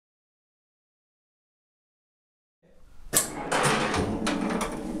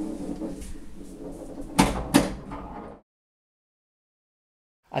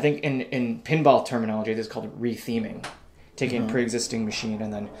I think in pinball terminology, this is called retheming, taking a pre-existing machine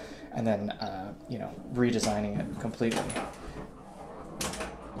and then you know, redesigning it completely.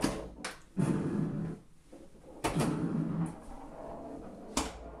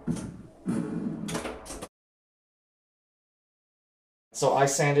 So I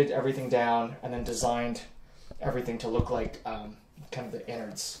sanded everything down and then designed everything to look like kind of the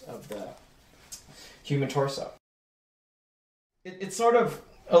innards of the human torso. It sort of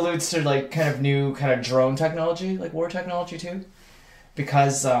alludes to like kind of new kind of drone technology, like war technology too,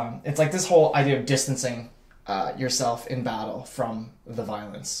 because it's like this whole idea of distancing yourself in battle from the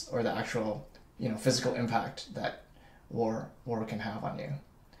violence or the actual, you know, physical impact that war can have on you.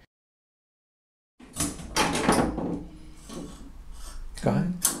 Go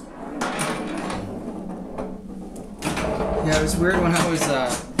ahead. Yeah, it was weird when I was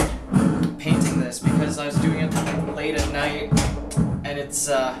painting this because I was doing it late at night, and it's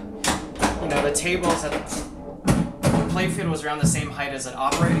you know, the tables at the playfield was around the same height as an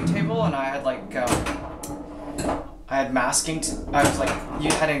operating table, and I had like I had masking. I was like,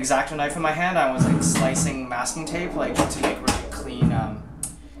 you had an X-Acto knife in my hand. I was like slicing masking tape like to make really clean, kind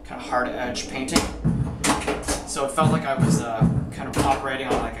of hard edge painting. So it felt like I was kind of operating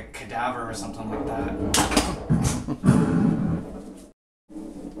on like a cadaver or something like that.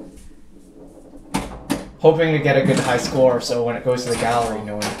 Hoping to get a good high score so when it goes to the gallery,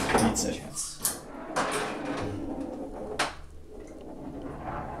 no one beats it.